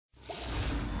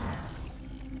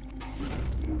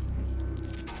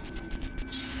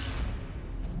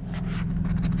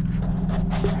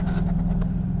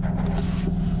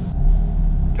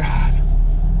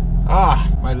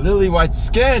lily white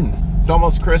skin. It's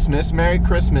almost Christmas. Merry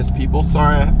Christmas, people.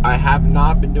 Sorry, I have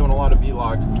not been doing a lot of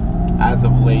vlogs as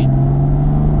of late.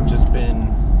 Just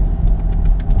been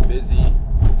busy.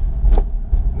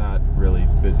 Not really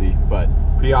busy, but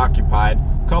preoccupied.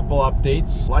 Couple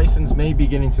updates. License may be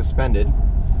getting suspended,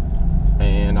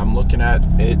 and I'm looking at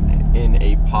it in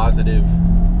a positive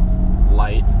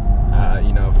light.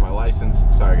 You know, if my license,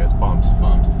 sorry guys, bumps.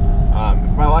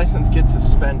 If my license gets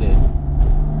suspended,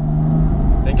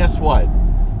 then guess what?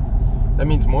 That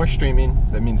means more streaming.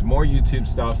 That means more YouTube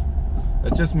stuff.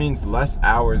 That just means less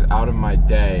hours out of my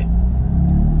day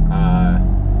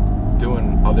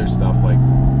doing other stuff like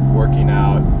working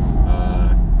out,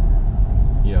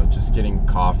 you know, just getting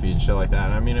coffee and shit like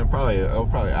that. I mean, it'll probably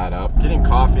add up. Getting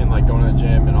coffee and like going to the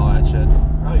gym and all that shit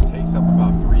probably takes up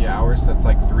about 3 hours. That's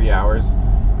like 3 hours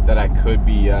that I could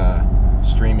be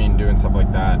streaming, doing stuff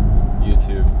like that,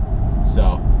 YouTube.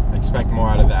 So expect more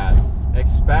out of that.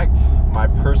 Expect my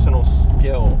personal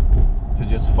skill to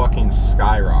just fucking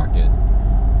skyrocket,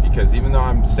 because even though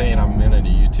I'm saying I'm into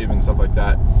YouTube and stuff like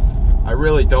that, I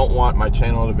really don't want my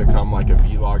channel to become like a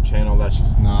vlog channel. That's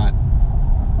just not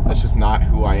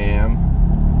who I am.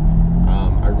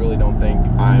 I really don't think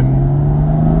I'm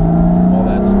all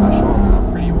that special.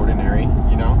 I'm pretty ordinary,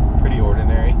 you know, pretty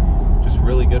ordinary. Just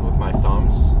really good with my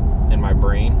thumbs and my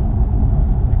brain,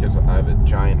 because I have a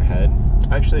giant head.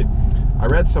 Actually, I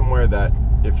read somewhere that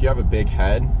if you have a big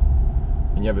head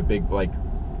and you have a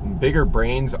bigger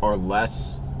brains are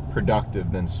less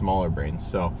productive than smaller brains.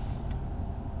 So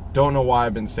don't know why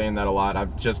I've been saying that a lot.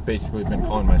 I've just basically been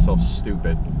calling myself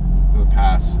stupid for the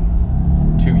past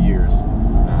 2 years. Are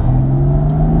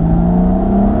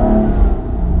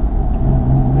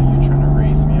you trying to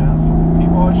race me, asshole?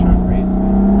 People always trying to race me.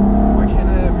 Why can't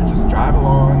I ever just drive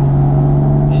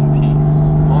along in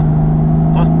peace?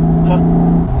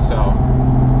 So,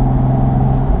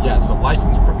 yeah, so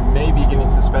license may be getting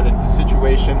suspended. The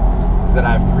situation is that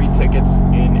I have 3 tickets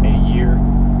in a year,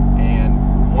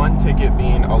 and 1 ticket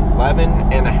being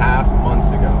 11.5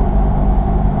 months ago.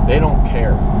 They don't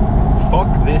care.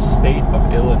 Fuck this state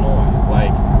of Illinois.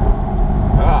 Like,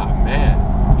 man.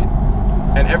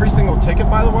 And every single ticket,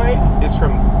 by the way, is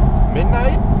from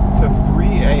midnight to 3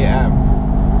 a.m.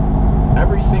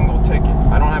 Every single ticket.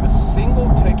 I don't have a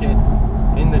single ticket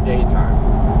in the daytime.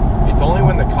 It's only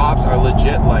when the cops are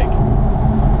legit like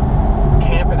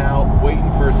camping out,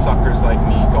 waiting for suckers like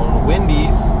me going to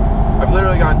Wendy's. I've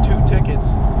literally gotten 2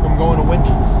 tickets from going to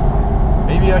Wendy's.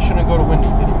 Maybe I shouldn't go to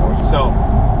Wendy's anymore. So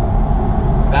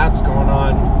that's going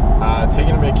on.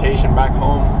 Taking a vacation back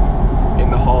home in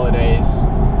the holidays.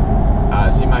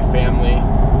 See my family.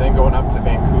 Then going up to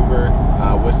Vancouver,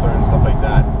 Whistler and stuff like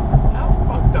that. How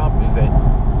fucked up is it?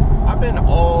 I've been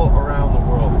all around the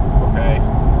world, okay?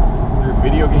 Through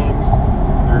video games,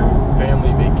 through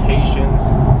family vacations,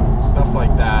 stuff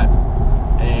like that.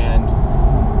 And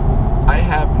I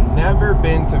have never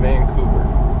been to Vancouver.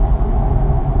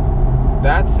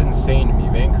 That's insane to me.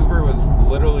 Vancouver was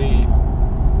literally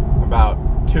about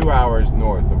 2 hours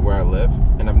north of where I live,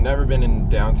 and I've never been in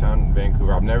downtown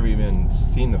Vancouver. I've never even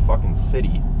seen the fucking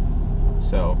city.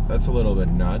 So that's a little bit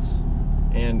nuts.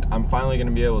 And I'm finally going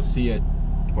to be able to see it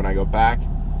when I go back,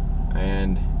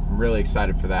 and I'm really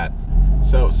excited for that.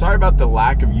 So sorry about the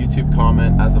lack of YouTube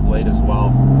comment as of late as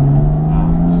well.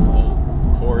 Just a little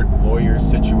court lawyer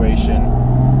situation,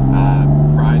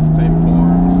 prize claim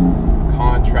forms,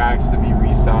 contracts to be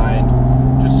re-signed,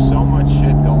 just so much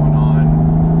shit going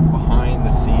on behind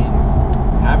the scenes.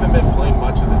 Haven't been playing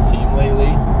much of the team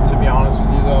lately, to be honest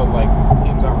with you though. Like,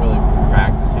 teams aren't really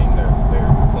practicing, they're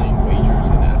playing wagers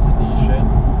and S&D shit,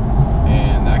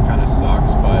 and that kind of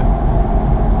sucks. But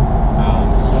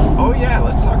oh yeah,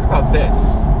 let's talk about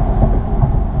this.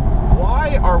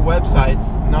 Why are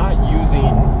websites not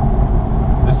using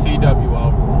the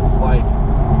CWL rules? Like,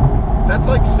 that's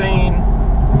like saying,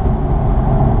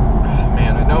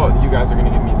 man, I know you guys are going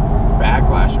to give me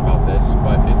backlash about this,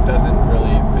 but it doesn't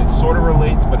really, it sort of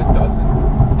relates, but it doesn't.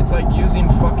 It's like using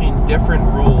fucking different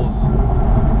rules.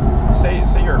 Say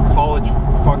you're a college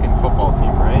fucking football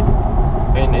team, right?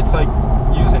 And it's like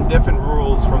using different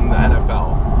rules from the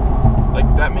NFL.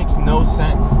 Like, that makes no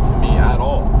sense to me at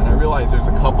all. And I realize there's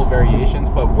a couple variations,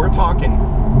 but we're talking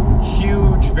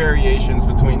huge variations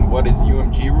between what is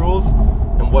UMG rules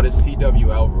and what is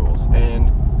CWL rules.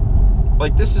 And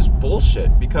like, this is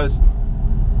bullshit, because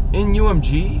in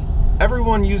UMG,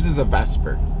 everyone uses a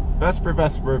Vesper. Vesper.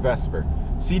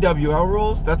 CWL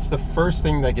rules, that's the first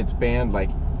thing that gets banned, like,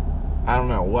 I don't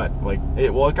know what. Like,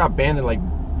 it got banned in like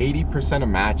 80% of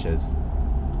matches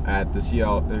at the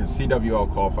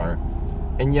CWL qualifier.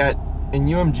 And yet, in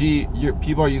UMG,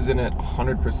 people are using it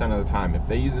 100% of the time. If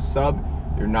they use a sub,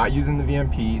 they're not using the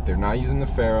VMP, they're not using the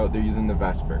Pharaoh, they're using the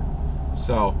Vesper.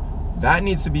 So that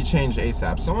needs to be changed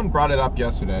ASAP. Someone brought it up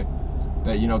yesterday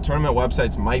that, you know, tournament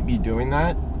websites might be doing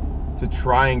that to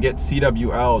try and get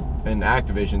CWL and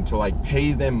Activision to like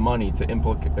pay them money to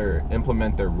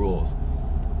implement their rules.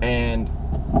 And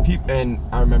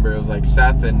I remember it was like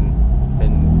Seth and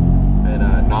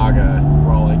Naga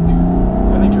were all like, dude,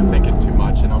 I think you're thinking too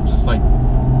much. And I'm just like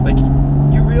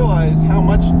you realize how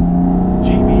much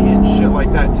GB and shit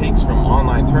like that takes from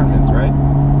online tournaments, right?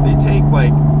 They take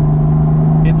like,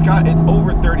 it's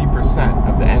over 30%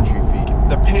 of the entry fee.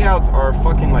 The payouts are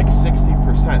fucking like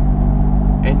 60%,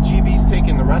 and GB's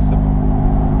taking the rest of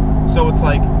them. So it's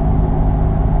like,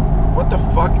 what the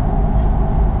fuck?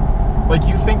 Like,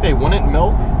 you think they wouldn't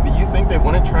milk? You think they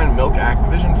wouldn't try and milk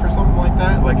Activision for something like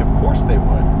that? Like, of course they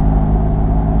would.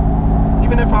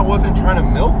 Even if I wasn't trying to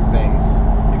milk things,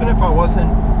 even if I wasn't,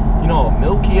 you know, a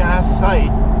milky ass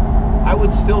site, I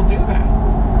would still do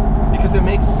that because it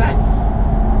makes sense.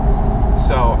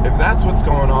 So if that's what's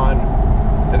going on,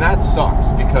 then that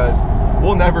sucks, because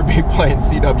we'll never be playing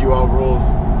CWL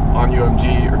rules on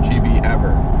UMG or GB ever.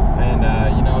 And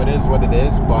you know, it is what it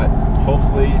is, but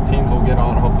hopefully teams will get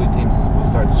on, hopefully teams will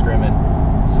start scrimming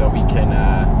so we can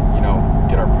you know,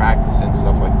 get our practice and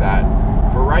stuff like that.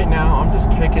 For right now, I'm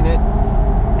just kicking it.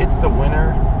 It's the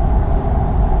winter.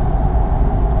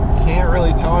 Can't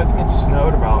really tell. I think it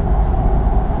snowed about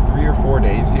 3 or 4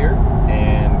 days here,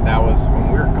 and that was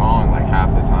when we were gone like half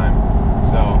the time.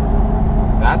 So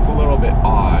that's a little bit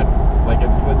odd. Like,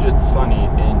 it's legit sunny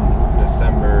in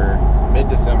December,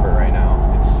 mid-December right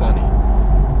now. It's sunny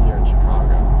here in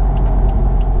Chicago.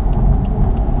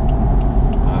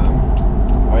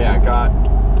 Oh yeah, I got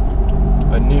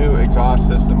a new exhaust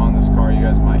system on this car. You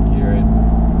guys might hear it.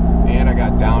 And I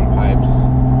got downpipes.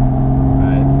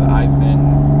 It's the Eisman.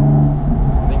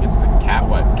 I think it's the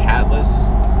Catless.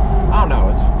 I don't know.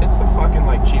 It's the fucking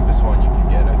like cheapest one you can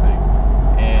get, I think.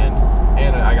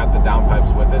 And I got the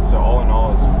downpipes with it. So all in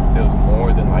all, it was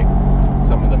more than like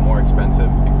some of the more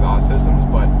expensive exhaust systems,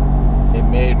 but it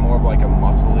made more of like a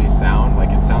muscly sound.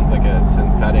 Like, it sounds like a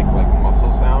synthetic like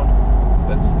muscle sound.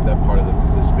 That's that part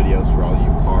of this video is for all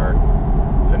you car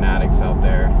fanatics out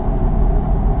there.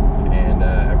 And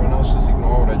everyone else, just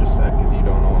ignore what I just said, because you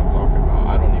don't know what I'm talking about.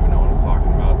 I don't even know what I'm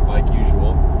talking about. Like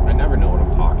usual, I never know what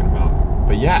I'm talking about.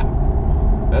 But yeah,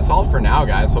 that's all for now,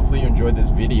 guys. Hopefully you enjoyed this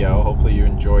video. Hopefully you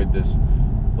enjoyed this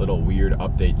little weird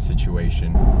update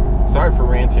situation. Sorry for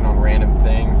ranting on random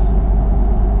things.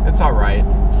 It's all right.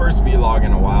 First vlog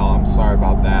in a while. I'm sorry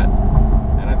about that.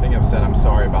 And I think I've said I'm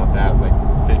sorry about that like